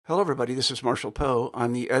Hello, everybody. This is Marshall Poe.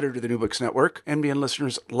 I'm the editor of the New Books Network. NBN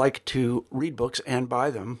listeners like to read books and buy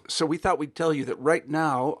them. So we thought we'd tell you that right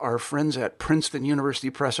now, our friends at Princeton University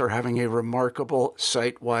Press are having a remarkable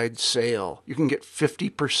site-wide sale. You can get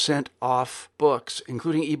 50% off books,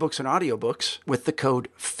 including ebooks and audiobooks, with the code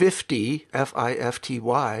 50,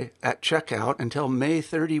 F-I-F-T-Y, at checkout until May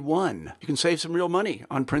 31. You can save some real money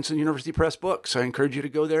on Princeton University Press books. I encourage you to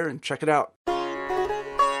go there and check it out.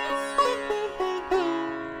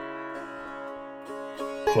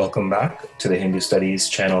 Welcome back to the Hindu Studies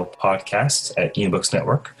channel podcast at New Books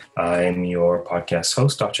Network. I'm your podcast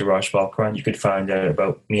host, Dr. Raj Balkaran. You could find out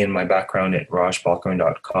about me and my background at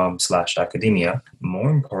rajbalkaran.com/academia. More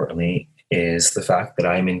importantly is the fact that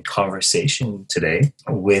I'm in conversation today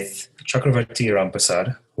with Chakravarti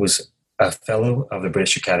Rampasad, who's a fellow of the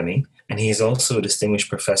British Academy, and he is also a distinguished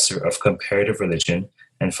professor of comparative religion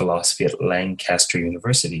and philosophy at Lancaster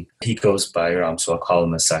University. He goes by Ram, so I'll call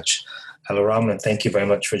him as such. Hello, Ram, and thank you very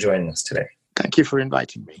much for joining us today. Thank you for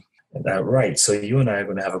inviting me. Right, so you and I are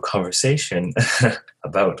going to have a conversation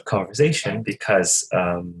about conversation because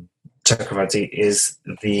Chakravarti is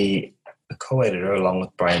the co-editor, along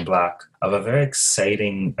with Brian Black, of a very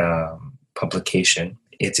exciting publication.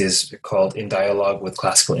 It is called In Dialogue with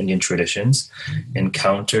Classical Indian Traditions,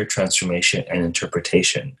 Encounter, Transformation, and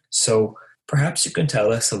Interpretation. So perhaps you can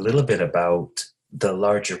tell us a little bit about the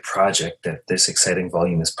larger project that this exciting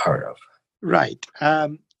volume is part of. Right.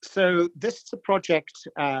 So this is a project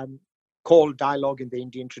called Dialogue in the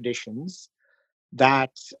Indian Traditions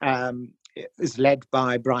that is led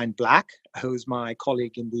by Brian Black, who's my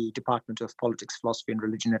colleague in the Department of Politics, Philosophy and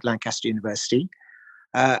Religion at Lancaster University.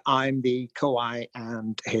 I'm the co-I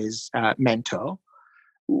and his mentor.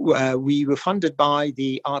 We were funded by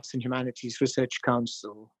the Arts and Humanities Research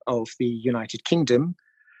Council of the United Kingdom,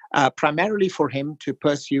 primarily for him to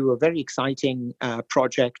pursue a very exciting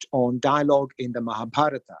project on dialogue in the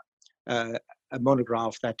Mahabharata, a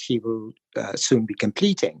monograph that he will soon be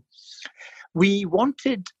completing. We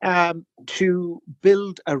wanted to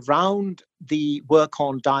build around the work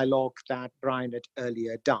on dialogue that Brian had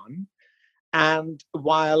earlier done. And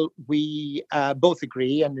while we both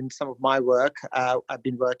agree, and in some of my work, I've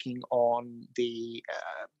been working on the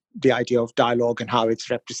idea of dialogue and how it's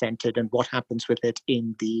represented and what happens with it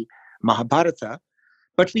in the Mahabharata.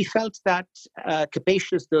 But we felt that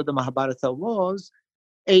capacious though the Mahabharata was,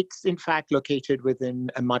 it's in fact located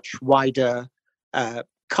within a much wider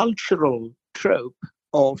cultural trope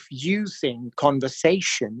of using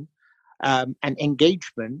conversation and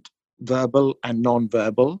engagement, verbal and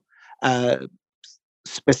non-verbal,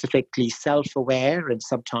 specifically self-aware and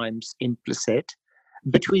sometimes implicit,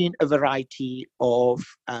 between a variety of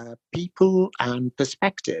people and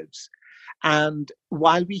perspectives. And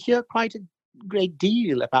while we hear quite a great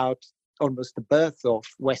deal about almost the birth of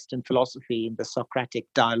Western philosophy in the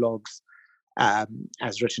Socratic dialogues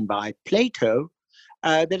as written by Plato,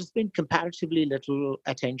 there has been comparatively little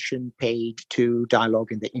attention paid to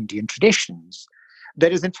dialogue in the Indian traditions.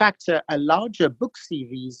 There is, in fact, a larger book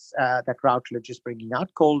series that Routledge is bringing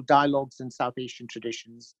out called Dialogues in South Asian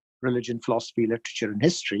Traditions, Religion, Philosophy, Literature, and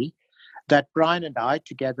History, that Brian and I,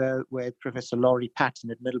 together with Professor Laurie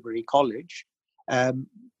Patton at Middlebury College,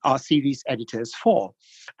 are series editors for.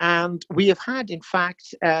 And we have had, in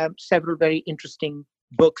fact, several very interesting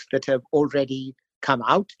books that have already come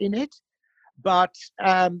out in it. But,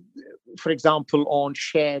 for example, on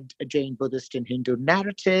shared Jain, Buddhist, and Hindu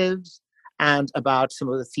narratives, and about some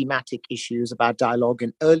of the thematic issues about dialogue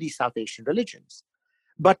in early South Asian religions.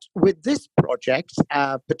 But with this project,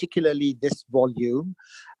 particularly this volume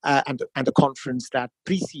and the conference that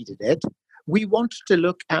preceded it, we wanted to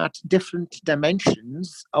look at different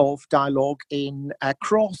dimensions of dialogue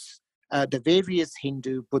across the various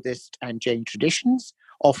Hindu, Buddhist, and Jain traditions,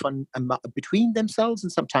 often between themselves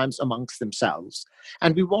and sometimes amongst themselves.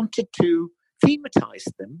 And we wanted to thematize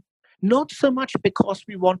them, not so much because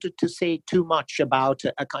we wanted to say too much about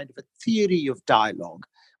a kind of a theory of dialogue,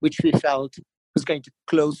 which we felt was going to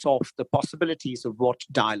close off the possibilities of what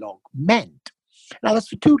dialogue meant. Now, that's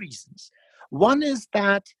for two reasons. One is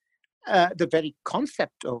that the very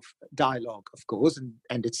concept of dialogue, of course,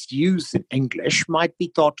 and its use in English might be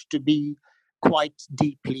thought to be quite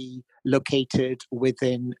deeply located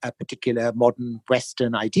within a particular modern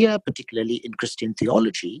Western idea, particularly in Christian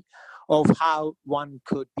theology, of how one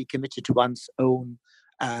could be committed to one's own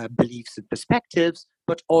beliefs and perspectives,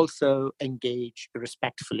 but also engage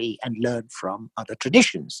respectfully and learn from other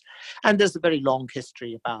traditions. And there's a very long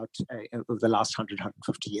history about, over the last 100,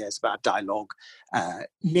 150 years, about dialogue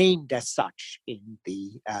named as such in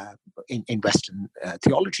Western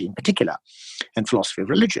theology in particular, and philosophy of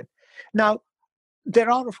religion. Now, There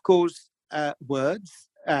are, of course, words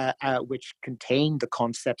which contain the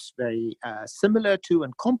concepts very similar to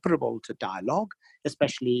and comparable to dialogue,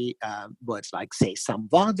 especially words like, say,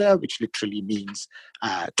 samvada, which literally means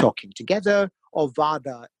talking together, or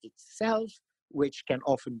vada itself, which can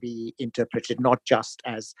often be interpreted not just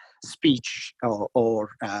as speech or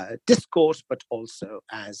discourse, but also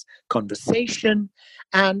as conversation.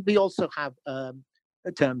 And we also have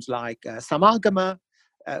terms like samagama,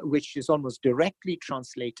 which is almost directly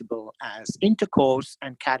translatable as intercourse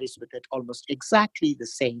and carries with it almost exactly the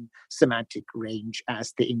same semantic range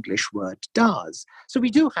as the English word does. So we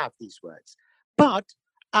do have these words. But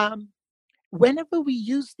whenever we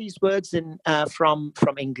use these words from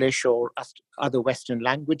English or other Western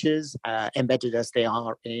languages, embedded as they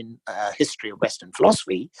are in history of Western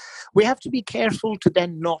philosophy, we have to be careful to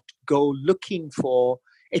then not go looking for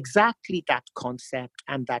exactly that concept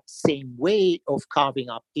and that same way of carving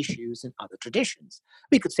up issues in other traditions.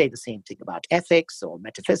 We could say the same thing about ethics or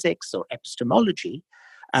metaphysics or epistemology.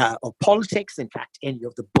 Or politics. In fact, any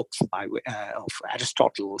of the books of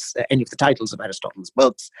Aristotle's, any of the titles of Aristotle's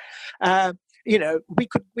books, we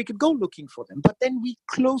could go looking for them, but then we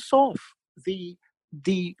close off the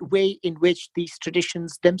way in which these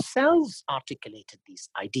traditions themselves articulated these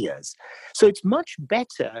ideas. So it's much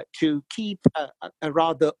better to keep a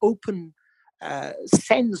rather open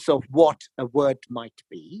sense of what a word might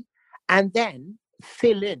be, and then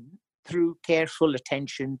fill in through careful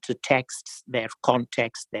attention to texts, their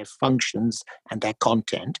context, their functions, and their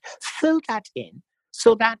content, fill that in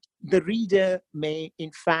so that the reader may, in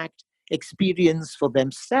fact, experience for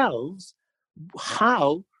themselves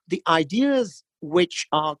how the ideas which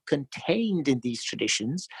are contained in these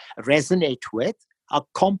traditions resonate with, are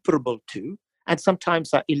comparable to, and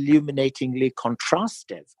sometimes are illuminatingly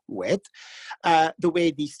contrastive with the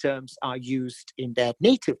way these terms are used in their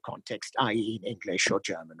native context, i.e. in English or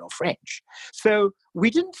German or French. So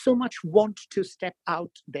we didn't so much want to step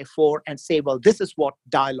out, therefore, and say, well, this is what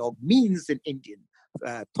dialogue means in Indian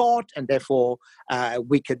thought, and therefore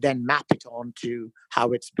we could then map it on to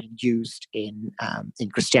how it's being used in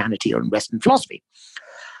Christianity or in Western philosophy.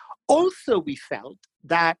 Also, we felt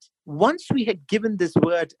that once we had given this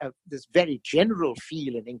word this very general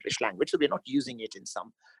feel in English language, so we're not using it in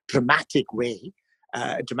some dramatic way,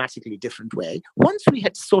 dramatically different way, once we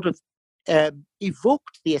had sort of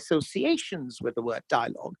evoked the associations with the word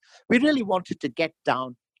dialogue, we really wanted to get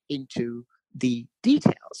down into the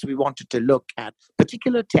details. We wanted to look at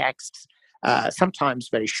particular texts, sometimes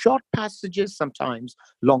very short passages, sometimes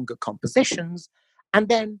longer compositions, and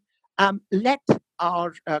then let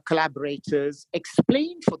our collaborators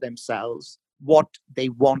explain for themselves what they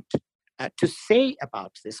want to say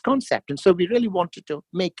about this concept. And so we really wanted to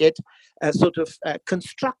make it sort of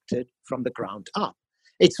constructed from the ground up.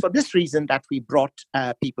 It's for this reason that we brought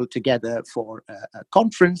people together for a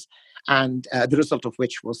conference, and the result of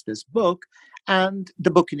which was this book. And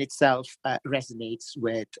the book in itself resonates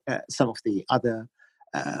with some of the other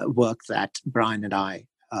work that Brian and I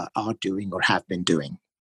are doing or have been doing.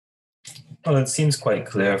 Well, it seems quite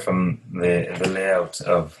clear from the layout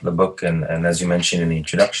of the book, and as you mentioned in the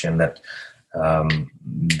introduction, that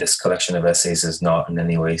this collection of essays does not in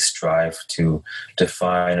any way strive to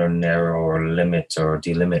define or narrow or limit or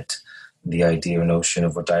delimit the idea or notion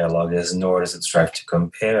of what dialogue is, nor does it strive to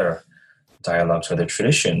compare dialogue to other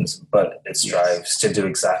traditions, but it strives to do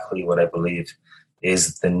exactly what I believe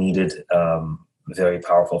is the needed, very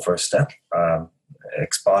powerful first step,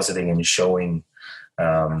 expositing and showing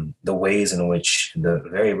the ways in which, the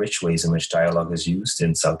very rich ways in which dialogue is used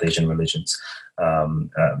in South Asian religions,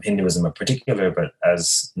 Hinduism in particular, but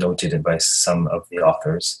as noted by some of the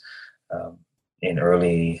authors, in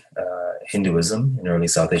early Hinduism, in early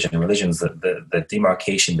South Asian religions, the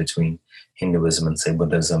demarcation between Hinduism and, say,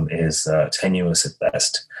 Buddhism is tenuous at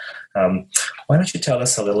best. Why don't you tell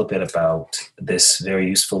us a little bit about this very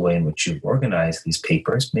useful way in which you've organized these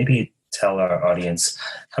papers? Maybe tell our audience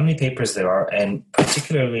how many papers there are, and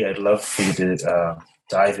particularly I'd love for you to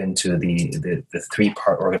dive into the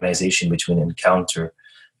three-part organization between encounter,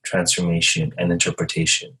 transformation, and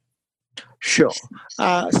interpretation. Sure.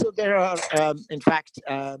 So there are, in fact,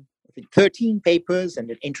 I think 13 papers and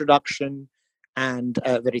an introduction and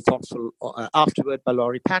a very thoughtful afterword by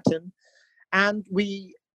Laurie Patton. And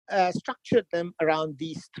we structured them around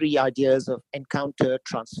these three ideas of encounter,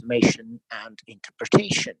 transformation, and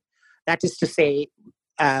interpretation. That is to say,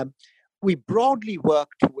 we broadly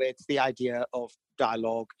worked with the idea of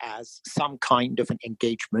dialogue as some kind of an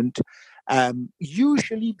engagement,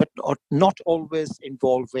 usually, but not always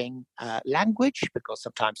involving language, because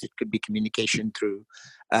sometimes it could be communication through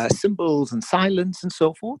symbols and silence and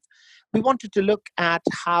so forth. We wanted to look at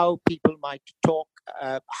how people might talk,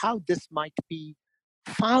 how this might be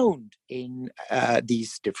found in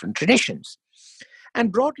these different traditions.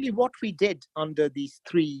 And broadly, what we did under these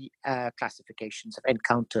three classifications of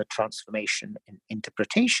encounter, transformation, and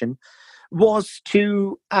interpretation was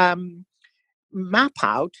to map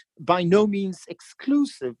out, by no means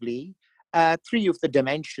exclusively, three of the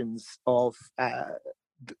dimensions of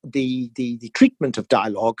the treatment of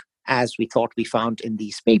dialogue as we thought we found in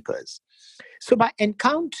these papers. So by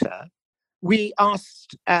encounter, we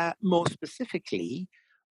asked more specifically,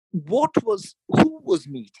 who was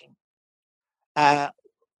meeting?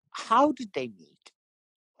 How did they meet?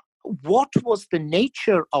 What was the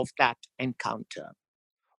nature of that encounter?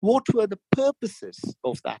 What were the purposes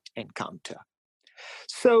of that encounter?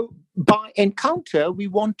 So by encounter, we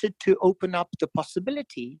wanted to open up the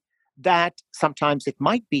possibility that sometimes it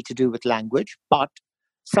might be to do with language, but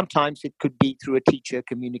sometimes it could be through a teacher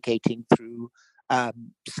communicating through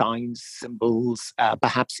signs, symbols,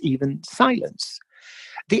 perhaps even silence.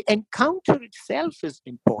 The encounter itself is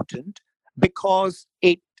important because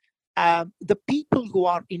the people who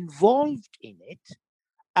are involved in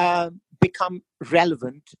it become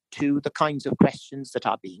relevant to the kinds of questions that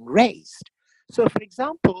are being raised. So, for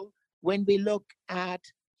example, when we look at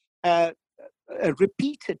a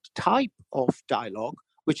repeated type of dialogue,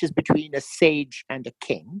 which is between a sage and a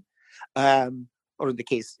king, or in the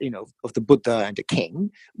case, of the Buddha and a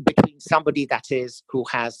king, between somebody who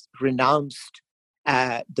has renounced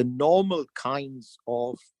the normal kinds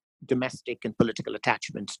of domestic and political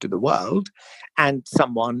attachments to the world, and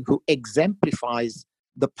someone who exemplifies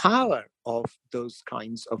the power of those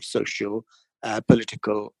kinds of social,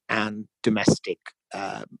 political, and domestic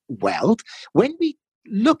wealth. When we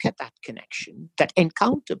look at that connection, that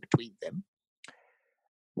encounter between them,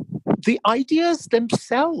 the ideas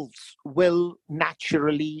themselves will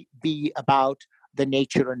naturally be about the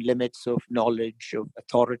nature and limits of knowledge, of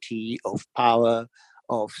authority, of power,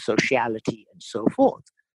 of sociality, and so forth.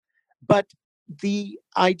 But the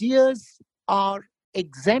ideas are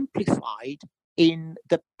exemplified in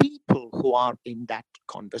the people who are in that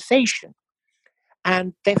conversation.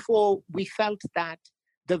 And therefore, we felt that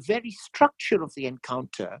the very structure of the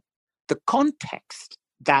encounter, the context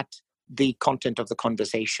that the content of the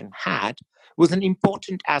conversation had, was an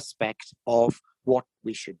important aspect of what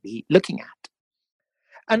we should be looking at.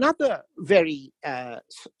 Another very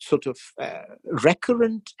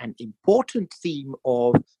recurrent and important theme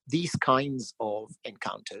of these kinds of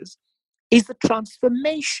encounters is the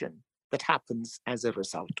transformation that happens as a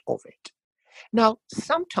result of it. Now,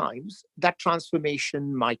 sometimes that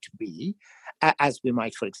transformation might be, as we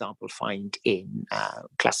might, for example, find in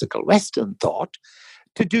classical Western thought,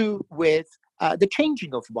 to do with the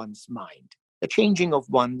changing of one's mind, the changing of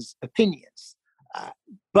one's opinions.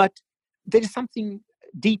 But there is something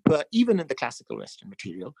deeper, even in the classical Western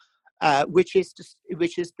material, which is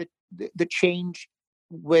the change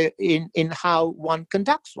in how one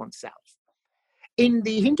conducts oneself. In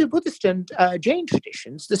the Hindu, Buddhist, and Jain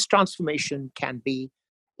traditions, this transformation can be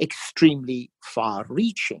extremely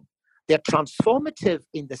far-reaching. They're transformative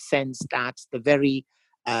in the sense that the very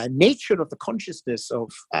nature of the consciousness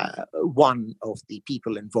of one of the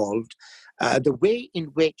people involved, the way in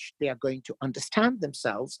which they are going to understand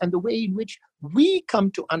themselves, and the way in which we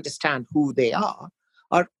come to understand who they are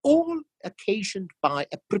all occasioned by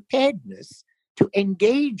a preparedness to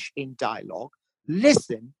engage in dialogue,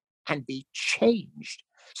 listen, and be changed.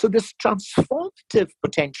 So this transformative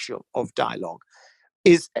potential of dialogue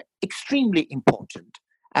is extremely important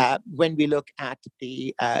when we look at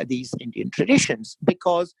these Indian traditions,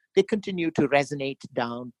 because they continue to resonate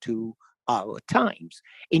down to our times.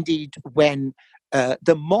 Indeed, when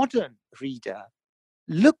the modern reader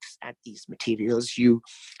looks at these materials, you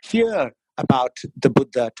hear about the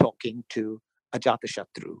Buddha talking to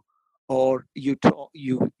Ajatashatru, or you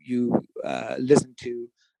listen to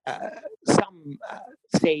some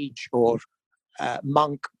sage or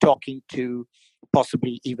monk talking to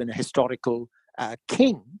possibly even a historical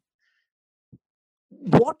king.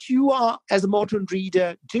 What you are, as a modern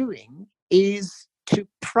reader, doing is to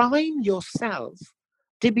prime yourself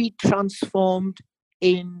to be transformed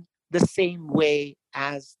in the same way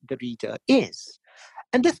as the reader is.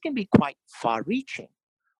 And this can be quite far-reaching.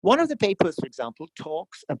 One of the papers, for example,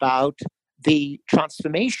 talks about the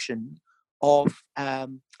transformation of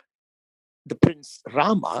the Prince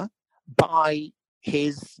Rama by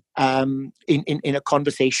his in a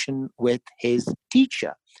conversation with his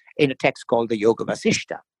teacher in a text called the Yoga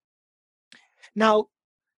Vasishta. Now,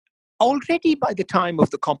 already by the time of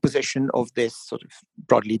the composition of this sort of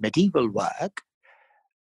broadly medieval work,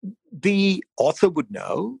 the author would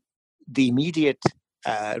know the immediate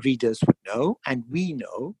readers would know, and we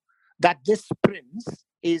know, that this prince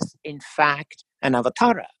is in fact an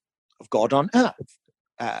avatara of God on earth.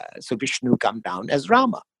 So Vishnu come down as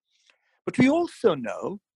Rama. But we also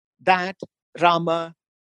know that Rama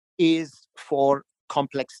is, for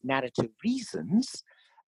complex narrative reasons,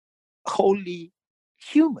 wholly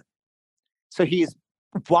human. So he is,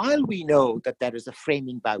 while we know that there is a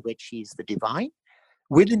framing by which he is the divine,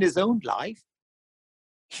 within his own life,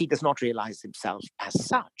 he does not realize himself as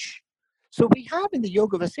such. So we have in the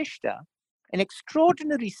Yoga Vasishta an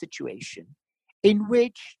extraordinary situation in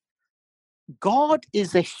which God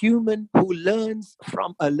is a human who learns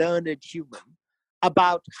from a learned human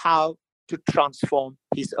about how to transform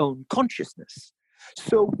his own consciousness.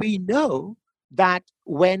 So we know that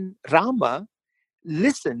when Rama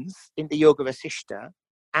listens in the Yoga Vasishta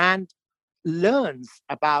and learns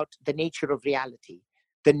about the nature of reality,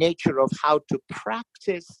 the nature of how to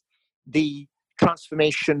practice the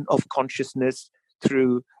transformation of consciousness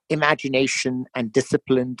through imagination and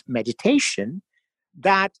disciplined meditation,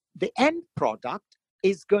 that the end product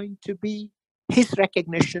is going to be his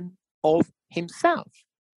recognition of himself.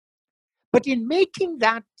 But in making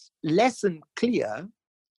that lesson clear,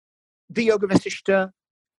 the Yoga Vasishta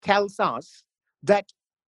tells us that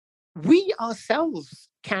we ourselves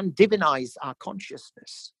can divinize our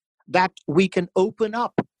consciousness, that we can open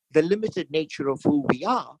up the limited nature of who we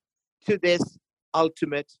are to this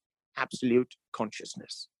ultimate absolute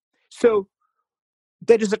consciousness. So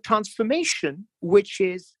there is a transformation which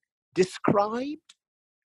is described,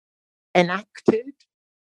 enacted,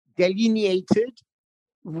 delineated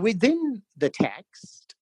within the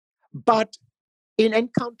text, but in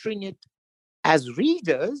encountering it as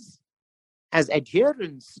readers, as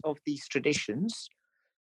adherents of these traditions,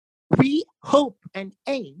 we hope and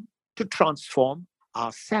aim to transform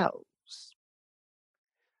ourselves.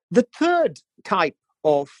 The third type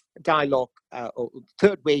of dialogue, or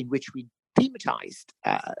third way in which we thematized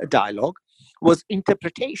dialogue, was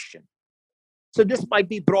interpretation. So this might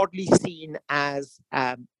be broadly seen as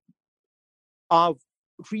our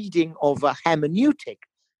reading of a hermeneutic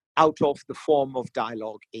out of the form of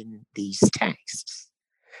dialogue in these texts.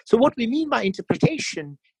 So what we mean by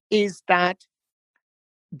interpretation is that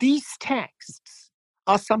these texts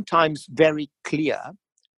are sometimes very clear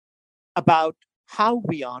about how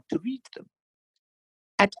we are to read them.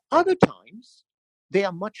 At other times, they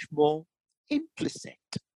are much more implicit.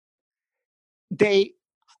 They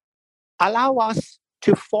allow us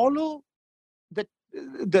to follow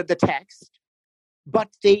the text, but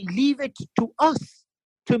they leave it to us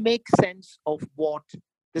to make sense of what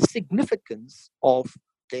the significance of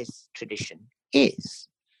this tradition is.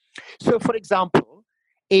 So, for example,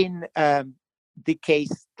 in the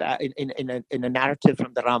case, in a narrative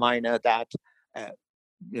from the Ramayana that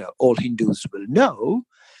all Hindus will know,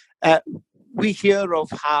 we hear of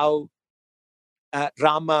how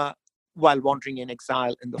Rama, while wandering in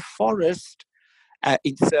exile in the forest,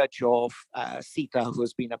 in search of Sita, who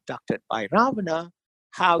has been abducted by Ravana,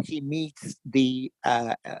 how he meets the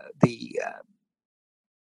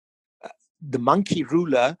monkey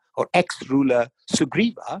ruler or ex-ruler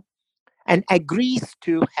Sugriva, and agrees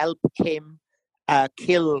to help him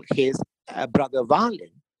kill his brother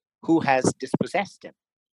Valin, who has dispossessed him.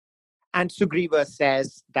 And Sugriva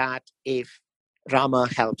says that if Rama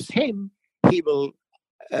helps him, he will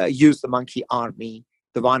use the monkey army,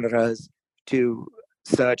 the Vanaras, to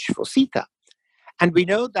search for Sita. And we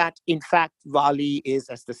know that, in fact, Vali is,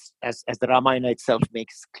 as the Ramayana itself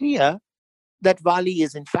makes clear, that Vali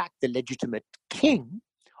is, in fact, the legitimate king,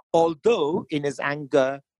 although in his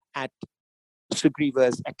anger at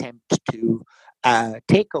Sugriva's attempt to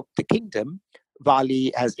take up the kingdom,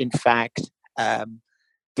 Vali has, in fact,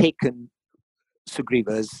 taken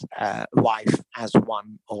Sugriva's wife as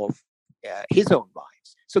one of his own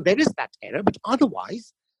wives. So there is that error, but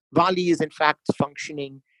otherwise, Vali is in fact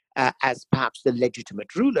functioning as perhaps the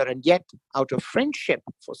legitimate ruler, and yet out of friendship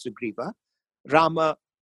for Sugriva, Rama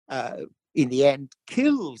in the end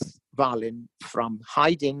kills Valin from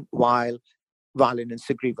hiding while Valin and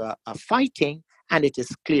Sugriva are fighting, and it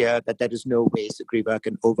is clear that there is no way Sugriva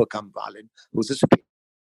can overcome Valin, who's a superior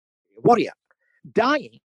warrior.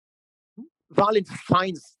 Dying, Valin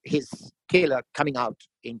finds his killer coming out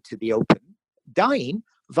into the open. Dying,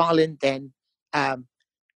 Valin then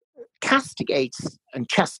castigates and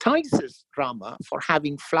chastises Rama for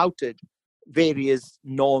having flouted various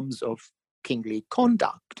norms of kingly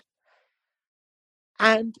conduct.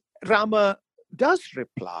 And Rama does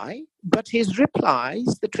reply, but his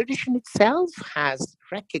replies, the tradition itself has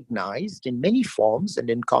recognized in many forms and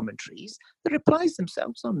in commentaries, the replies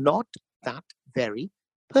themselves are not that very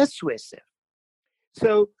persuasive.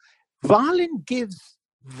 So Valin gives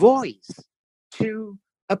voice to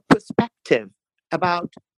a perspective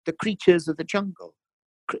about the creatures of the jungle,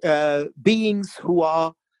 beings who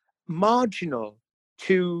are marginal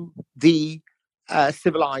to the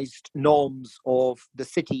civilized norms of the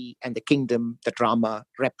city and the kingdom that Rama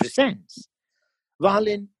represents.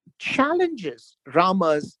 Valin challenges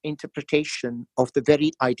Rama's interpretation of the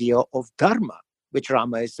very idea of dharma, which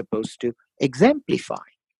Rama is supposed to exemplify.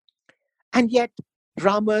 And yet,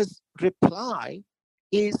 Rama's reply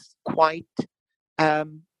is quite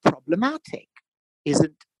problematic,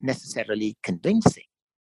 isn't necessarily convincing.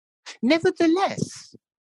 Nevertheless,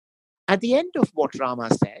 at the end of what Rama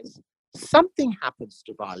says, something happens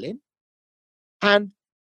to Valin, and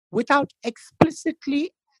without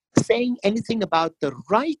explicitly saying anything about the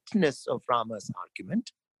rightness of Rama's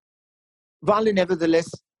argument, Valin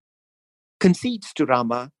nevertheless concedes to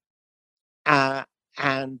Rama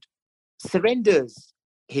and surrenders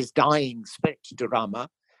his dying spirit to Rama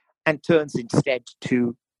and turns instead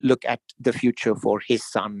to look at the future for his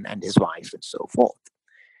son and his wife and so forth.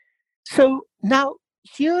 So now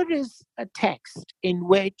here is a text in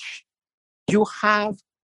which you have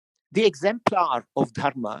the exemplar of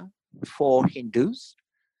dharma for Hindus,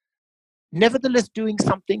 nevertheless doing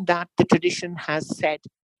something that the tradition has said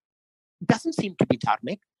doesn't seem to be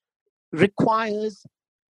dharmic, requires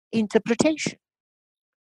interpretation.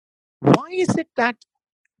 Why is it that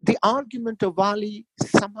the argument of Vali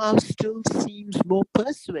somehow still seems more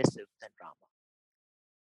persuasive than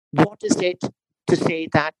Rama? What is it to say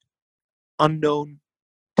that, unknown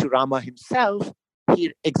to Rama himself,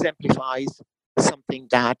 he exemplifies something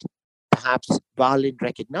that perhaps Valin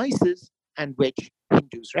recognizes and which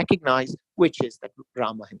Hindus recognize, which is that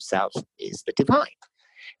Rama himself is the divine?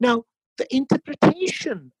 Now, the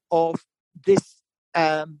interpretation of this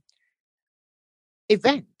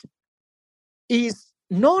event is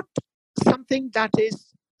not something that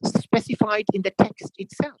is specified in the text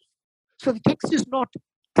itself. So the text is not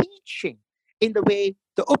teaching in the way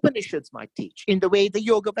the Upanishads might teach, in the way the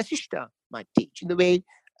Yoga Vasishta might teach, in the way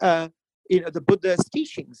the Buddha's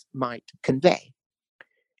teachings might convey.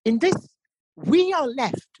 In this, we are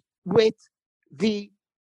left with the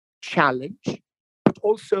challenge, but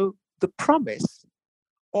also the promise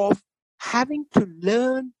of having to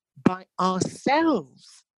learn by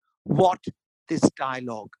ourselves what this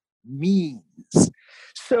dialogue means.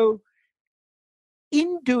 So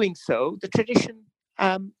in doing so, the tradition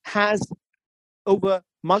has, over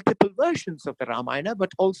multiple versions of the Ramayana,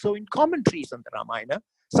 but also in commentaries on the Ramayana,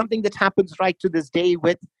 something that happens right to this day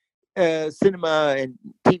with cinema and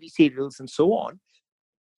TV serials and so on.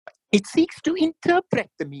 It seeks to interpret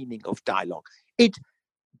the meaning of dialogue. It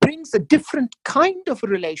brings a different kind of a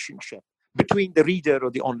relationship between the reader or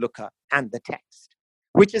the onlooker and the text,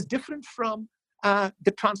 which is different from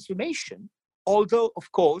the transformation, although,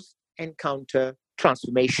 of course, encounter,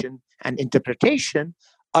 transformation, and interpretation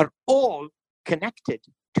are all connected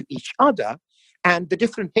to each other. And the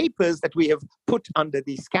different papers that we have put under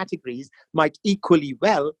these categories might equally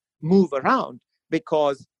well move around,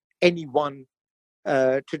 because any one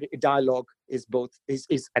dialogue is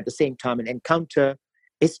at the same time an encounter,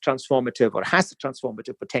 is transformative or has a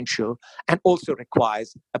transformative potential, and also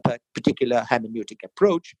requires a particular hermeneutic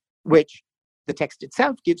approach, which the text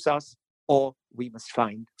itself gives us, or we must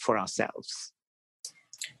find for ourselves.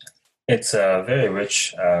 It's a very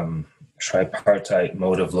rich tripartite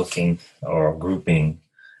mode of looking or grouping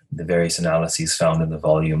the various analyses found in the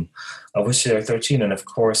volume, of which there are 13. And of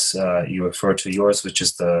course, you refer to yours, which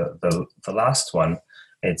is the last one.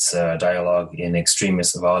 It's dialogue in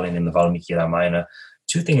extremis Valin in the Valmiki Ramayana.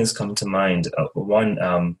 Two things come to mind.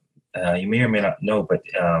 One, you may or may not know, but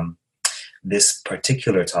this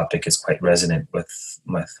particular topic is quite resonant with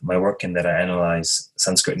my work in that I analyze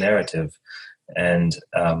Sanskrit narrative. And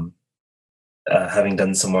having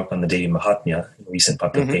done some work on the Devi Mahatmya, recent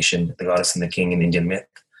publication, The Goddess and the King in Indian Myth,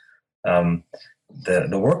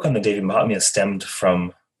 the work on the Devi Mahatmya stemmed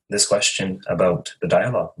from this question about the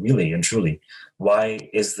dialogue, really and truly. Why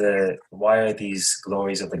are these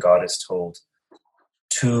glories of the goddess told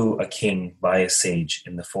to a king by a sage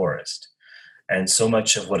in the forest? And so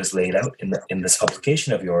much of what is laid out in this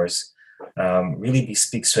publication of yours really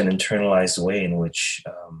speaks to an internalized way in which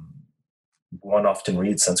one often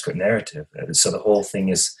reads Sanskrit narrative. So the whole thing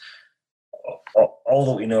is, all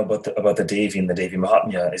that we know about the Devi and the Devi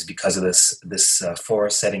Mahatmya is because of this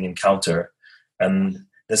forest setting encounter and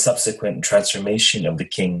the subsequent transformation of the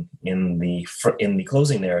king in the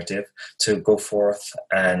closing narrative to go forth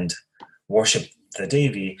and worship the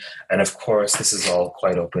Devi. And of course, this is all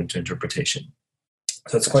quite open to interpretation.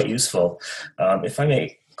 So it's quite useful. If I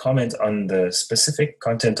may comment on the specific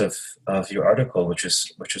content of your article, which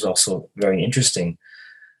was also very interesting.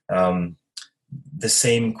 The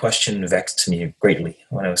same question vexed me greatly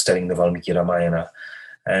when I was studying the Valmiki Ramayana.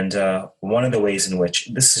 And one of the ways in which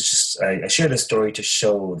this is just, I share this story to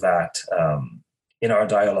show that in our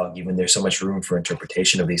dialogue, even there's so much room for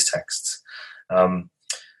interpretation of these texts. I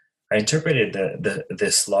interpreted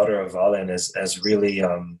the slaughter of Valen as really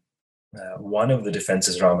one of the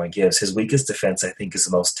defenses Rama gives. His weakest defense, I think, is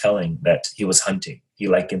the most telling, that he was hunting. He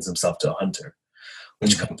likens himself to a hunter,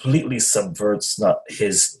 which completely subverts not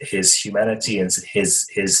his humanity and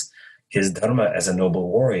his dharma as a noble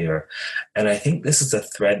warrior. And I think this is a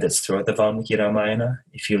thread that's throughout the Valmiki Ramayana.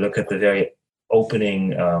 If you look at the very opening,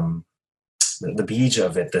 the bija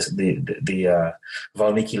of it, the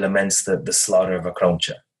Valmiki laments the slaughter of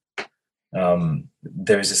Akrauncha.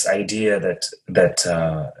 There's this idea that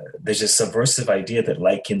there's a subversive idea that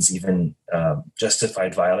likens even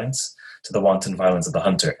justified violence to the wanton violence of the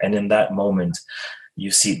hunter. And in that moment,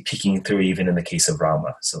 you see it peeking through even in the case of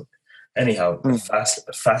Rama. So anyhow,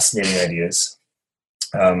 fascinating ideas.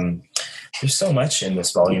 There's so much in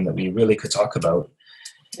this volume that we really could talk about.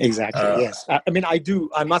 Exactly, yes.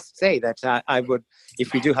 I must say that I would,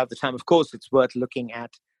 if we do have the time, of course, it's worth looking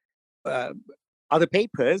at other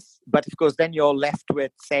papers, but of course, then you're left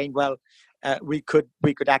with saying, well, we could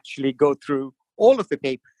actually go through all of the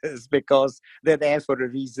papers because they're there for a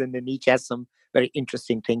reason and each has some very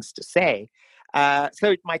interesting things to say.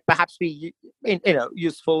 So it might perhaps be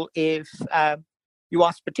useful if you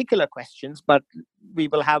ask particular questions, but we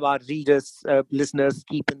will have our readers, listeners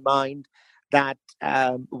keep in mind that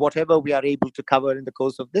whatever we are able to cover in the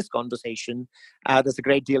course of this conversation, there's a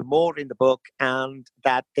great deal more in the book, and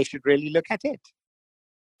that they should really look at it.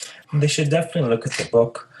 They should definitely look at the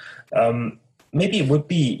book. Maybe it would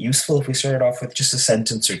be useful if we started off with just a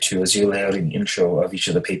sentence or two as you lay out an intro of each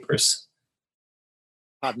of the papers.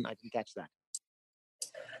 Pardon, I didn't catch that.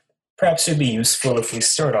 Perhaps it would be useful if we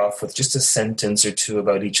start off with just a sentence or two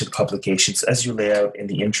about each of the publications as you lay out in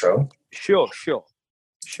the intro. Sure.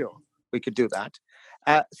 We could do that.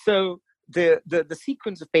 So the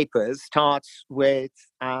sequence of papers starts with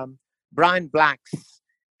Brian Black's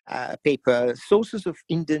paper, Sources of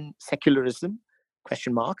Indian Secularism, ?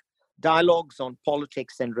 Dialogues on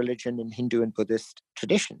Politics and Religion in Hindu and Buddhist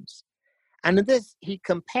Traditions. And in this, he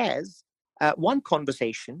compares one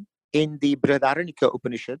conversation in the Brihadaranyaka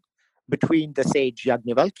Upanishad between the sage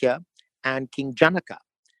Yajnavalkya and King Janaka,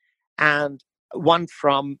 and one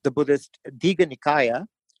from the Buddhist Digha Nikaya,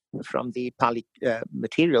 from the Pali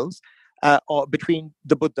materials, or between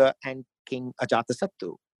the Buddha and King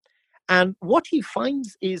Ajatasattu. And what he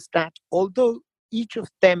finds is that although each of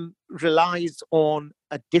them relies on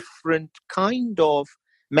a different kind of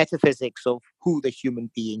metaphysics of who the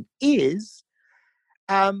human being is,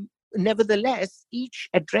 nevertheless, each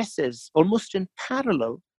addresses almost in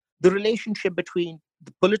parallel the relationship between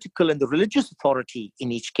the political and the religious authority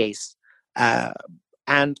in each case,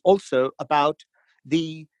 and also about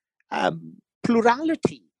the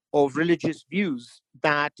plurality of religious views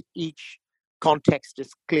that each context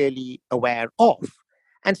is clearly aware of.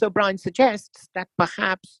 And so Brian suggests that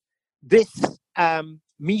perhaps this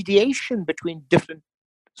mediation between different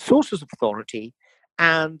sources of authority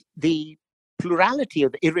and the plurality, or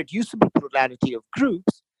the irreducible plurality of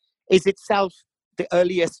groups, is itself the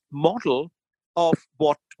earliest model of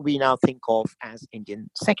what we now think of as Indian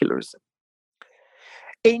secularism.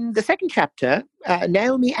 In the second chapter,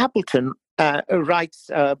 Naomi Appleton writes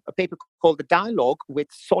a paper called The Dialogue with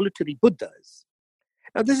Solitary Buddhas.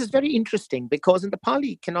 Now, this is very interesting because in the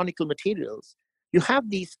Pali canonical materials, you have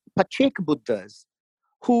these Pacceka Buddhas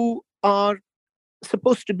who are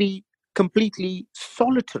supposed to be completely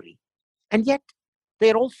solitary, and yet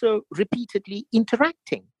they're also repeatedly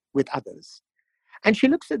interacting with others. And she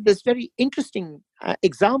looks at this very interesting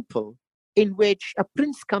example in which a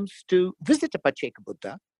prince comes to visit a Pacceka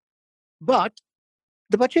Buddha, but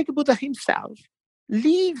the Pacceka Buddha himself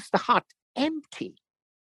leaves the hut empty,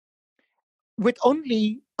 with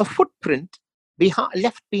only a footprint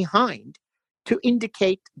left behind to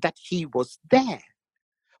indicate that he was there.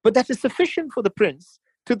 But that is sufficient for the prince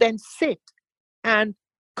to then sit and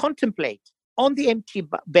contemplate on the empty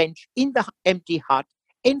bench in the empty hut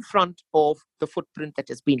in front of the footprint that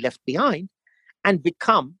has been left behind and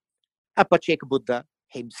become a Pacceka Buddha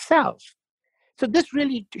himself. So this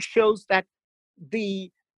really shows that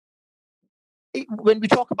when we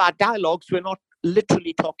talk about dialogues, we're not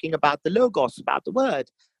literally talking about the logos, about the word.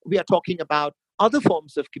 We are talking about other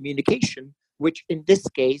forms of communication, which in this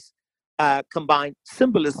case combine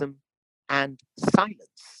symbolism and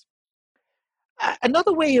silence.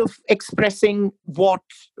 Another way of expressing what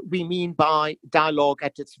we mean by dialogue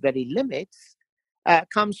at its very limits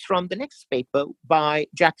comes from the next paper by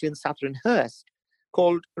Jacqueline Southern-Hurst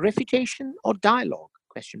called Refutation or Dialogue, ?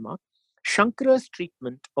 Shankara's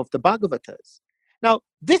treatment of the Bhagavatas. Now,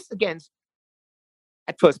 this again,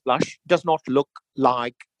 at first blush, does not look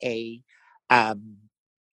like a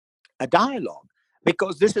dialogue,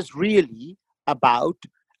 because this is really about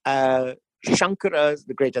Shankara's,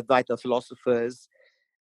 the great Advaita philosopher's,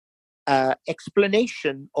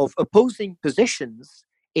 explanation of opposing positions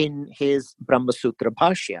in his Brahma Sutra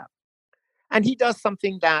Bhashya. And he does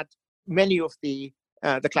something that many of the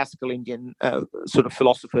classical Indian sort of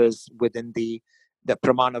philosophers within the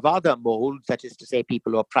Pramanavada mold, that is to say,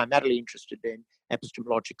 people who are primarily interested in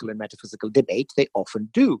epistemological and metaphysical debate, they often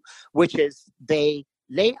do, which is they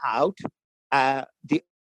lay out the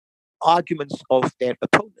arguments of their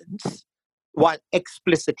opponents while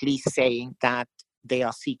explicitly saying that they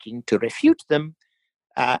are seeking to refute them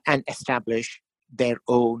and establish their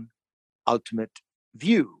own ultimate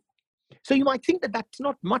view. So you might think that that's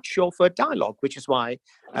not much of a dialogue, which is why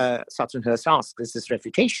Southern-Hurst asks, is this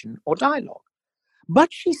refutation or dialogue? But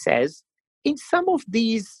she says, in some of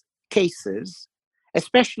these cases,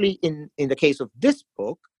 especially in the case of this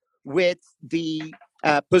book, with the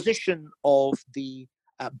position of the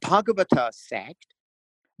Bhagavata sect,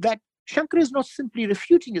 that Shankara is not simply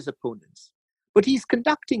refuting his opponents, but he's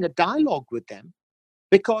conducting a dialogue with them,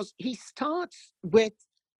 because he starts with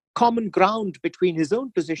common ground between his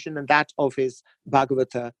own position and that of his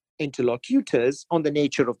Bhagavata interlocutors on the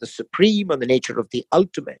nature of the supreme, on the nature of the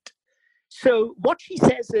ultimate. So what she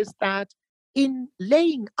says is that in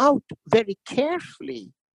laying out very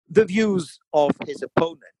carefully the views of his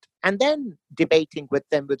opponent and then debating with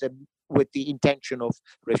them with the intention of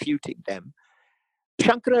refuting them,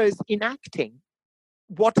 Shankara is enacting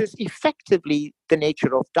what is effectively the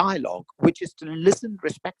nature of dialogue, which is to listen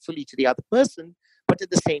respectfully to the other person, but at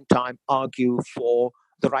the same time argue for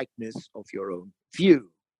the rightness of your own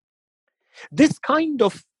view. This kind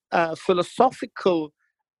of philosophical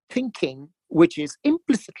thinking, which is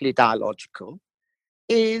implicitly dialogical,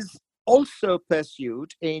 is also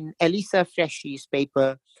pursued in Elisa Freshi's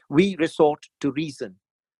paper, We Resort to Reason,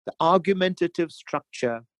 the argumentative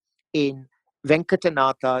structure in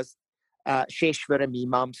Venkatanatha's Sheshvara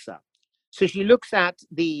Mimamsa. So she looks at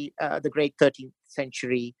the great 13th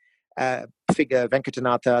century figure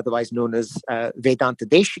Venkatanatha, otherwise known as Vedanta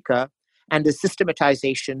Deshika, and the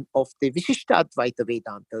systematization of the Vishishta Advaita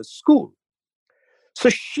Vedanta school. So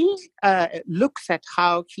she looks at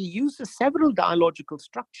how he uses several dialogical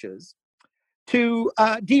structures to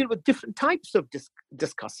deal with different types of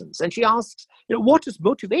discussants. And she asks, what his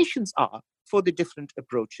motivations are for the different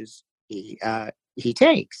approaches he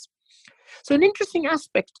takes. So an interesting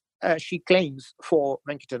aspect, she claims, for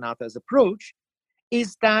Venkatanatha's approach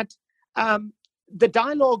is that the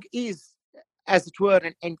dialogue is, as it were,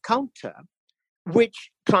 an encounter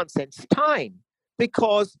which transcends time,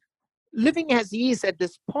 because living as he is at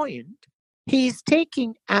this point, he is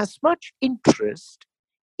taking as much interest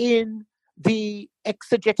in the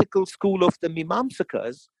exegetical school of the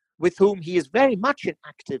Mimamsakas, with whom he is very much in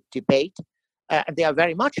active debate, and they are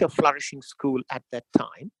very much a flourishing school at that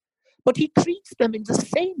time. But he treats them in the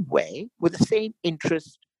same way, with the same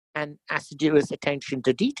interest and assiduous attention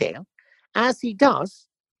to detail, as he does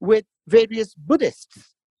with various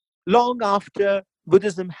Buddhists, long after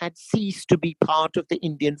Buddhism had ceased to be part of the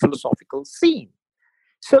Indian philosophical scene.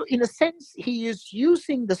 So in a sense, he is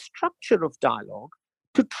using the structure of dialogue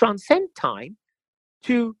to transcend time,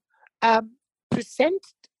 to present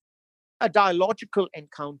a dialogical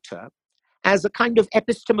encounter as a kind of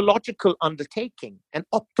epistemological undertaking, an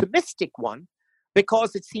optimistic one,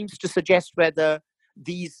 because it seems to suggest whether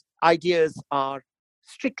these ideas are,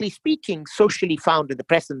 strictly speaking, socially found in the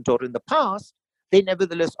present or in the past, they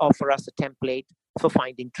nevertheless offer us a template for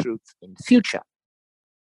finding truth in the future.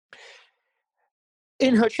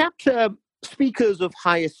 In her chapter, Speakers of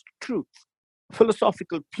Highest Truth,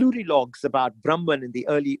 philosophical plurilogues about Brahman in the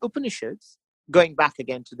early Upanishads, going back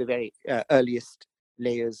again to the very earliest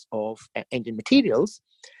layers of Indian materials,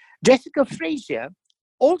 Jessica Frazier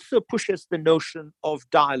also pushes the notion of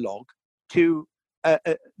dialogue to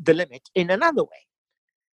the limit in another way.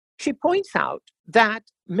 She points out that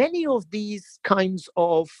many of these kinds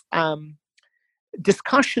of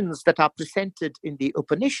discussions that are presented in the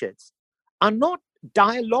Upanishads are not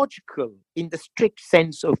dialogical in the strict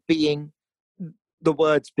sense of being the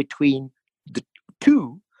words between the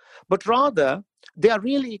two, but rather they are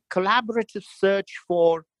really collaborative search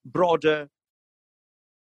for broader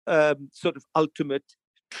sort of ultimate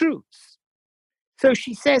truths. So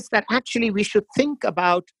she says that actually we should think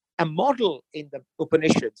about a model in the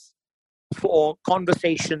Upanishads for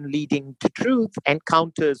conversation leading to truth,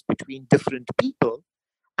 encounters between different people,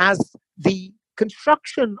 as the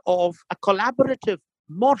construction of a collaborative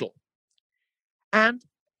model. And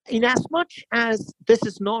in as much as this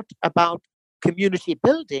is not about community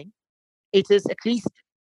building, it is at least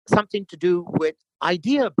something to do with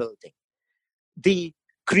idea building, the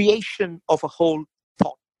creation of a whole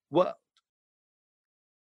thought world.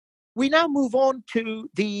 We now move on to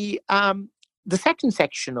the second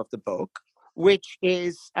section of the book, which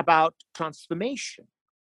is about transformation.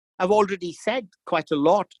 I've already said quite a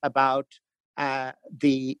lot about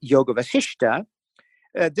the Yoga Vasishta.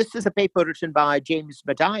 This is a paper written by James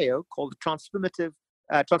Madeo called Transformative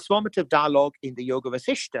Dialogue in the Yoga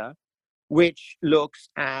Vasishta, which looks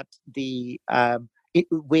at the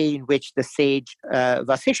way in which the sage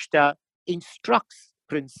Vasishta instructs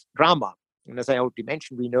Prince Rama. And as I already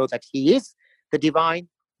mentioned, we know that he is the divine,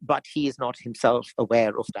 but he is not himself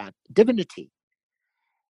aware of that divinity.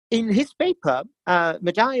 In his paper,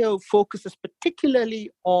 Madeo focuses particularly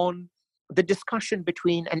on the discussion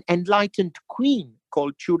between an enlightened queen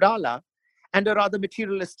called Chudala and a rather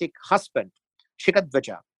materialistic husband,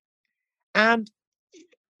 Shigadvaja. And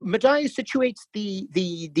Madeo situates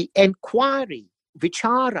the inquiry,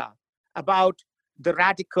 vichara, about the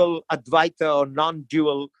radical Advaita or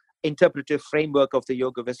non-dual interpretive framework of the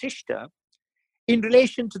Yoga Vasishta in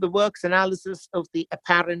relation to the work's analysis of the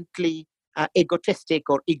apparently egotistic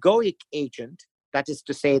or egoic agent, that is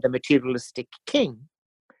to say, the materialistic king,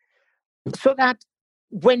 so that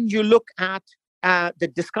when you look at the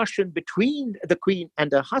discussion between the queen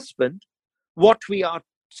and her husband, what we are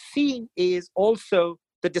seeing is also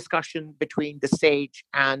the discussion between the sage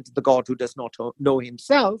and the god who does not know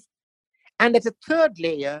himself. And at a third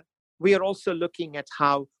layer, we are also looking at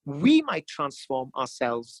how we might transform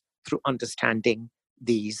ourselves through understanding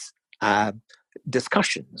these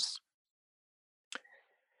discussions.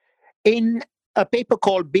 In a paper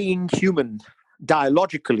called Being Human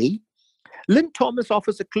Dialogically, Lynn Thomas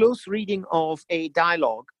offers a close reading of a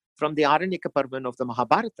dialogue from the Aranyaka Parvan of the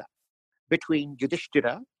Mahabharata between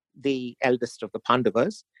Yudhishthira, the eldest of the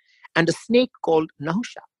Pandavas, and a snake called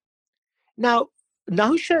Nahusha. Now,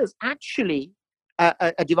 Nahusha is actually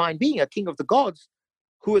a divine being, a king of the gods,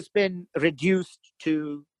 who has been reduced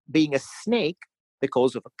to being a snake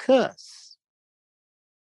because of a curse.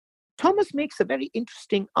 Thomas makes a very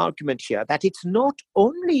interesting argument here that it's not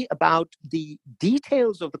only about the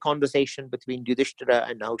details of the conversation between Yudhishthira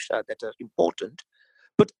and Nahusha that are important,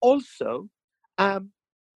 but also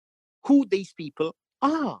who these people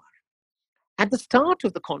are. At the start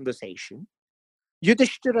of the conversation,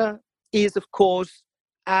 Yudhishthira is, of course,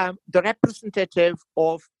 the representative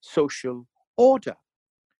of social order,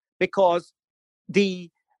 because the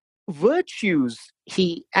virtues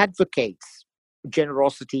he advocates,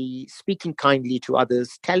 generosity, speaking kindly to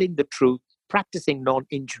others, telling the truth, practicing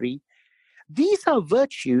non-injury, these are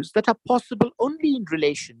virtues that are possible only in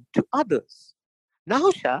relation to others.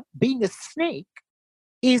 Nahusha, being a snake,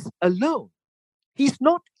 is alone. He's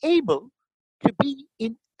not able to be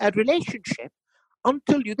in a relationship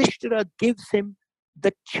until Yudhishthira gives him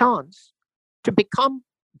the chance to become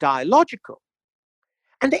dialogical.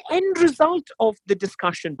 And the end result of the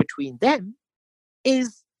discussion between them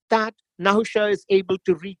is that Nahusha is able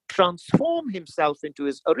to retransform himself into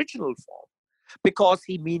his original form because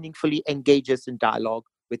he meaningfully engages in dialogue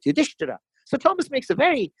with Yudhishthira. So Thomas makes a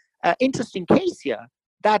very interesting case here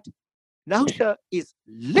that Nahusha is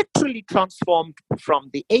literally transformed from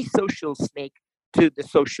the asocial snake to the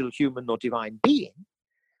social human or divine being.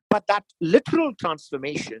 But that literal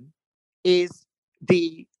transformation is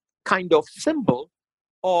the kind of symbol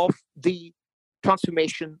of the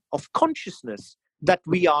transformation of consciousness that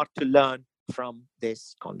we are to learn from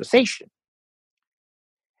this conversation.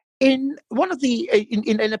 In one of the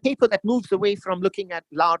in a paper that moves away from looking at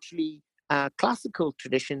largely classical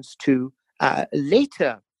traditions to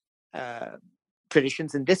later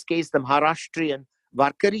traditions, in this case the Maharashtrian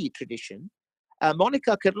Varkari tradition,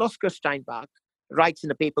 Monica Kirloskar-Steinbach writes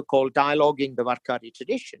in a paper called Dialoguing the Varkari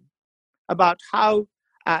Tradition about how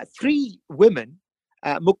three women,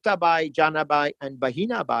 Muktabai, Janabai, and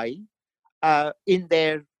Bahinabai, in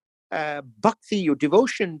their bhakti or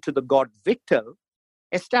devotion to the god Vittal,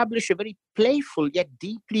 establish a very playful yet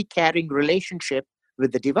deeply caring relationship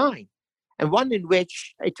with the divine, and one in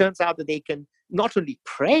which it turns out that they can not only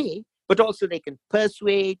pray, but also they can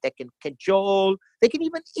persuade, they can cajole, they can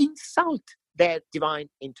even insult their divine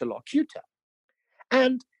interlocutor.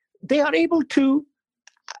 And they are able to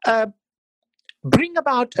bring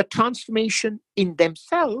about a transformation in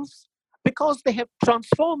themselves because they have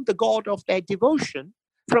transformed the God of their devotion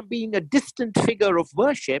from being a distant figure of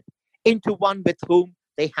worship into one with whom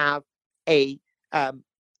they have a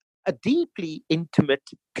deeply intimate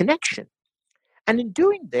connection. And in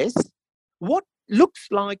doing this, what looks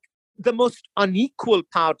like the most unequal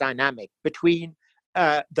power dynamic between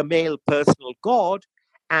the male personal God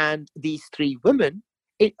and these three women,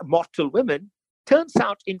 mortal women, turns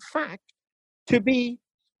out, in fact, to be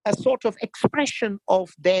a sort of expression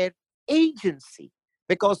of their agency,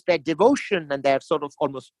 because their devotion and their sort of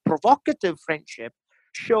almost provocative friendship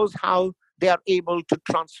shows how they are able to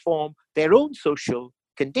transform their own social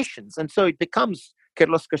conditions. And so it becomes,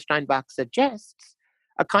 Kirloskar-Steinbach suggests,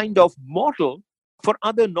 a kind of model for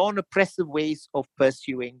other non-oppressive ways of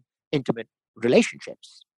pursuing intimate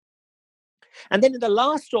relationships. And then in the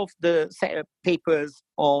last of the papers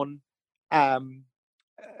on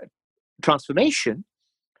transformation,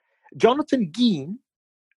 Jonathan Geen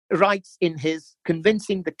writes in his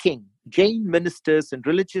Convincing the King, Jain Ministers and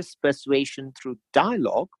Religious Persuasion Through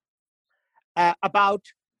Dialogue, about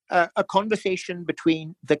a conversation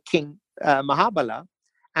between the king Mahabala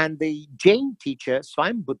and the Jain teacher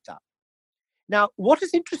Swayambhuddha. Now, what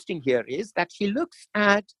is interesting here is that he looks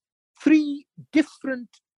at three different,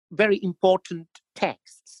 very important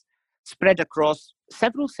texts spread across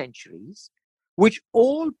several centuries, which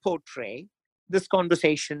all portray this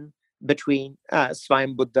conversation between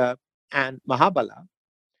Swayambhuddha and Mahabala,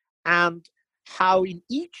 and how in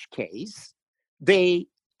each case the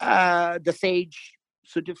sage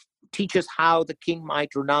sort of teaches how the king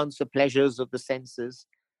might renounce the pleasures of the senses,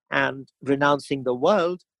 and renouncing the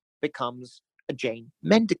world becomes a Jain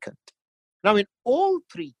mendicant. Now, in all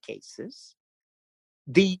three cases,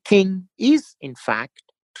 the king is in fact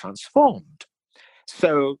transformed.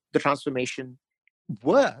 So the transformation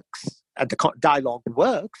works, the dialogue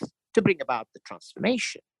works to bring about the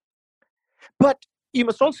transformation. But you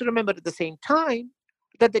must also remember at the same time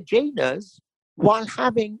that the Jainas, while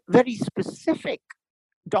having very specific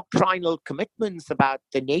doctrinal commitments about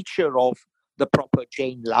the nature of the proper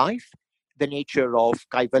Jain life, the nature of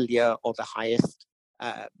Kaivalya, or the highest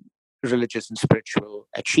religious and spiritual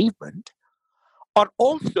achievement, are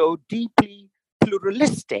also deeply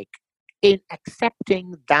pluralistic in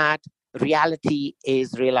accepting that reality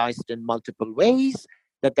is realized in multiple ways,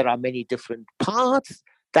 that there are many different paths,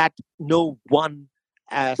 that no one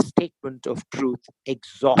statement of truth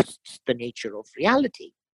exhausts the nature of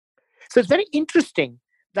reality. So it's very interesting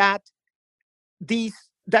that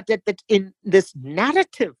that in this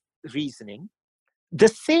narrative reasoning, the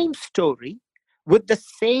same story with the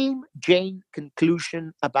same Jain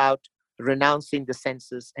conclusion about renouncing the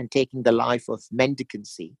senses and taking the life of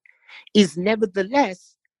mendicancy is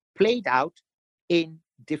nevertheless played out in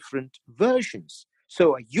different versions.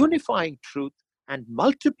 So a unifying truth and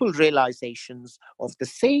multiple realizations of the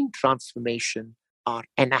same transformation are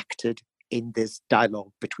enacted in this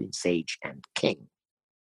dialogue between sage and king.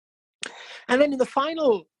 And then in the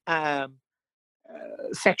final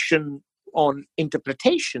section on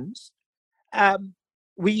interpretations,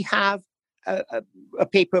 we have a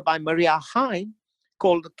paper by Maria Hein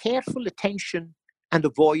called The Careful Attention and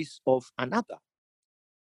the Voice of Another.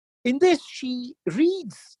 In this, she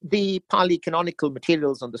reads the Pali canonical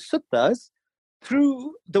materials on the suttas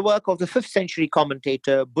through the work of the 5th century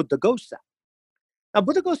commentator Buddhaghosa. Now,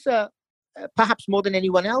 Buddhaghosa, perhaps more than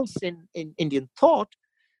anyone else in Indian thought,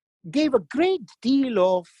 gave a great deal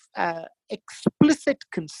of explicit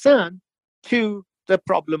concern to the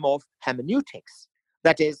problem of hermeneutics,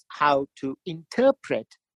 that is, how to interpret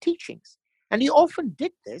teachings. And he often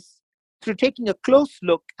did this through taking a close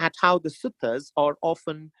look at how the suttas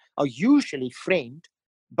are usually framed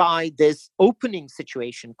by this opening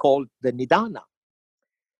situation called the Nidana.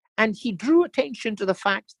 And he drew attention to the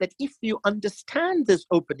fact that if you understand this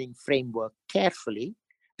opening framework carefully,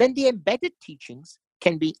 then the embedded teachings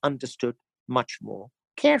can be understood much more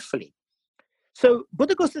carefully. So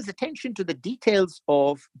Buddhaghosa's attention to the details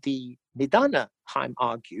of the Nidana, Heim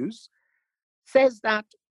argues, says that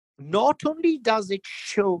not only does it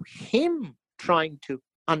show him trying to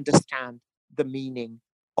understand the meaning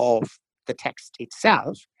of the text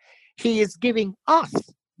itself, he is giving us,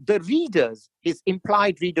 the readers, his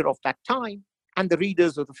implied reader of that time, and the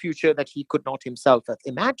readers of the future that he could not himself have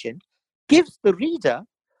imagined, gives the reader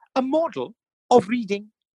a model of reading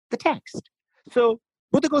the text. So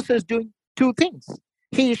Buddhaghosa is doing two things.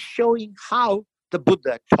 He is showing how the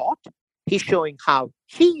Buddha taught. He's showing how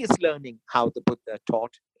he is learning how the Buddha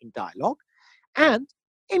taught in dialogue. And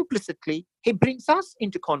implicitly, he brings us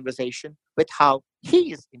into conversation with how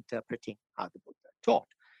he is interpreting how the Buddha taught.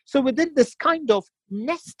 So within this kind of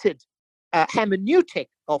nested hermeneutic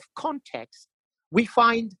of context, we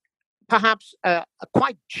find perhaps a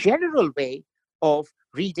quite general way of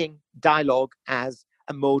reading dialogue as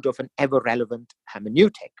a mode of an ever-relevant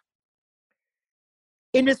hermeneutic.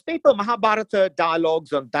 In his paper, Mahabharata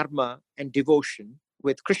Dialogues on Dharma and Devotion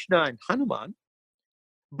with Krishna and Hanuman,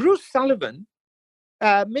 Bruce Sullivan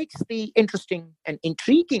makes the interesting and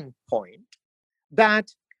intriguing point that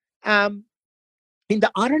in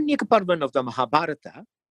the Aranyaka Parvan of the Mahabharata,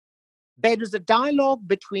 there is a dialogue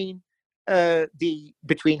between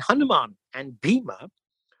Hanuman and Bhima,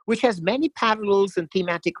 which has many parallels and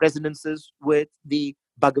thematic resonances with the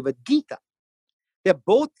Bhagavad Gita. They're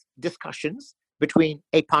both discussions between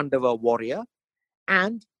a Pandava warrior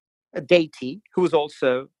and a deity who is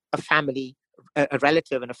also a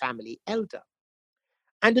relative and a family elder.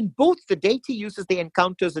 And in both, the deity uses the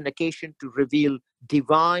encounters as an occasion to reveal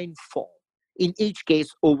divine form, in each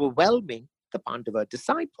case overwhelming the Pandava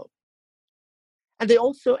disciple. And they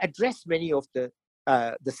also address many of the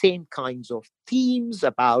same kinds of themes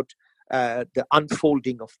about the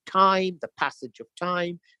unfolding of time, the passage of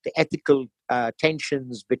time, the ethical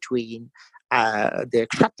tensions between the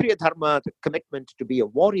Kshatriya Dharma, the commitment to be a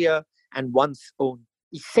warrior, and one's own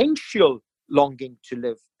essential longing to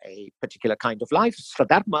live a particular kind of life,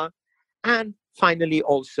 Swadharma, and finally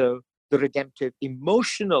also the redemptive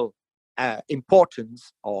emotional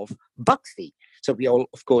importance of bhakti. So we all,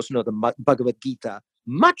 of course, know the Bhagavad Gita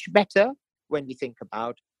much better when we think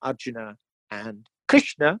about Arjuna and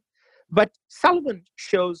Krishna, but Sullivan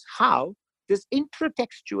shows how this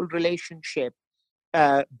intratextual relationship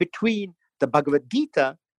between the Bhagavad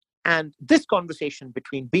Gita and this conversation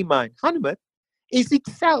between Bhima and Hanuman is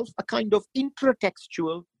itself a kind of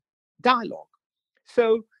intratextual dialogue.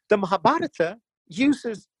 So the Mahabharata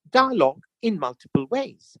uses dialogue in multiple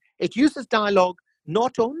ways. It uses dialogue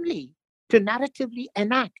not only to narratively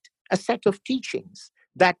enact a set of teachings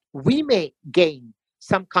that we may gain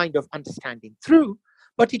some kind of understanding through,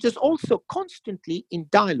 but it is also constantly in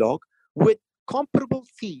dialogue with comparable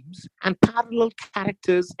themes and parallel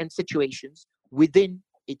characters and situations within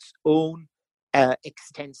its own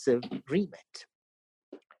extensive remit.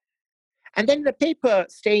 And then the paper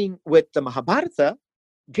staying with the Mahabharata,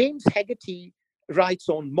 James Hegarty writes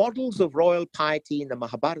on models of royal piety in the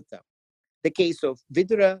Mahabharata, the case of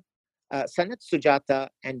Vidura, Sanat Sujata,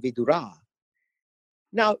 and Vidura.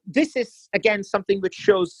 Now, this is, again, something which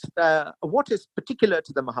shows what is particular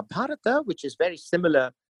to the Mahabharata, which is very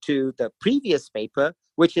similar to the previous paper,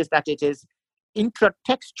 which is that it is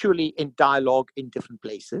intratextually in dialogue in different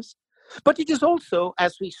places. But it is also,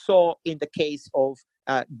 as we saw in the case of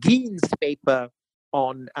Gein's paper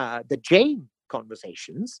on the Jain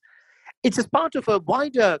conversations, it is part of a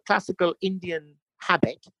wider classical Indian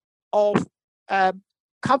habit of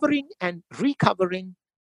covering and recovering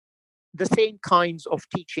the same kinds of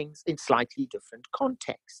teachings in slightly different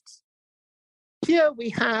contexts. Here we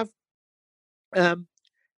have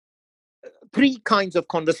three kinds of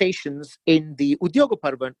conversations in the Udyoga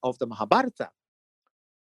Parvan of the Mahabharata.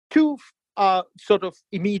 Two are sort of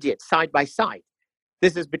immediate, side by side.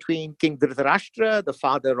 This is between King Dhritarashtra, the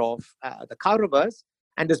father of the Kauravas,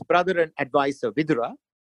 and his brother and advisor Vidura,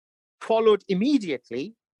 followed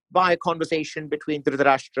immediately by a conversation between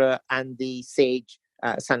Dhritarashtra and the sage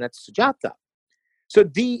Sanat Sujata. So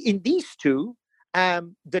in these two,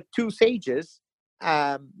 the two sages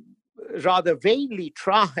rather vainly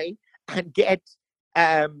try and get,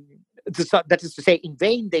 that is to say, in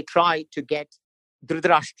vain they try to get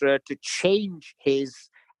Dhritarashtra to change his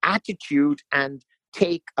attitude and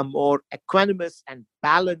take a more equanimous and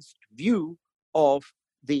balanced view of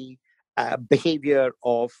the behavior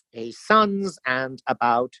of his sons and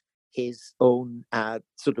about his own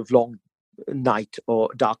sort of long night or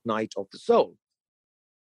dark night of the soul.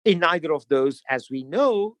 In neither of those, as we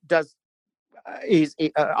know,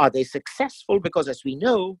 are they successful, because as we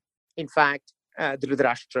know, in fact,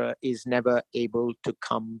 Dhritarashtra is never able to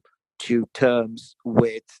come to terms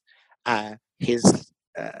with his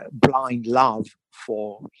blind love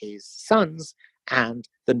for his sons and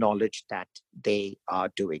the knowledge that they are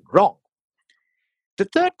doing wrong. The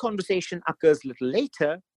third conversation occurs a little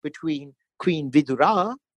later between Queen Vidura,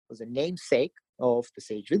 who was a namesake of the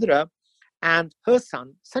sage Vidura, and her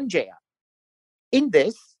son Sanjaya. In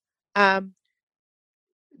this,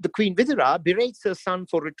 the Queen Vidura berates her son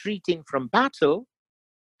for retreating from battle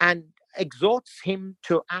and exhorts him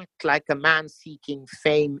to act like a man seeking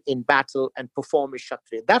fame in battle and perform his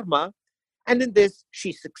Kshatriya Dharma. And in this,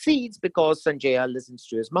 she succeeds because Sanjaya listens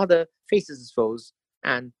to his mother, faces his foes,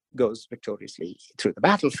 and goes victoriously through the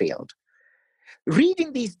battlefield.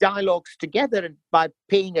 reading these dialogues together and by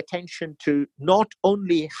paying attention to not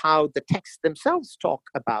only how the texts themselves talk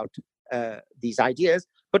about these ideas,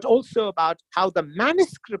 but also about how the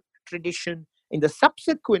manuscript tradition in the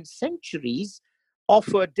subsequent centuries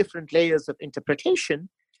offered different layers of interpretation,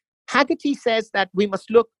 Haggerty says that we must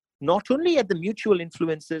look not only at the mutual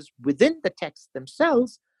influences within the texts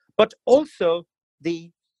themselves, but also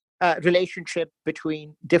the relationship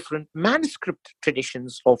between different manuscript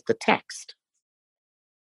traditions of the text.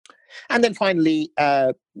 And then finally,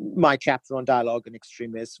 my chapter on dialogue and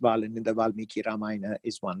extremists in the Valmiki Ramayana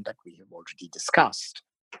is one that we have already discussed.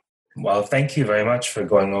 Well, thank you very much for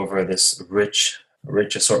going over this rich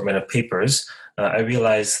assortment of papers. I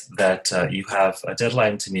realize that you have a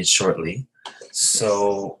deadline to meet shortly.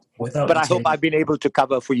 So But I hope I've been able to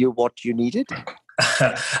cover for you what you needed.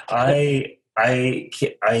 I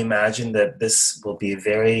imagine that this will be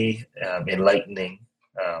very enlightening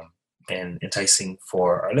and enticing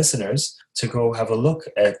for our listeners to go have a look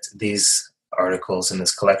at these articles in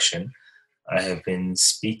this collection. I have been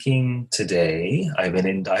speaking today, I've been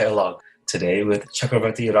in dialogue today with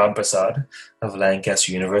Chakravarti Ramprasad of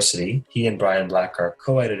Lancaster University. He and Brian Black are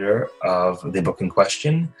co-editor of the book in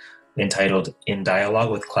question, entitled In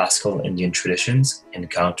Dialogue with Classical Indian Traditions,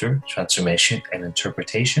 Encounter, Transformation, and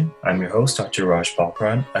Interpretation. I'm your host, Dr. Raj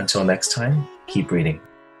Balkaran. Until next time, keep reading.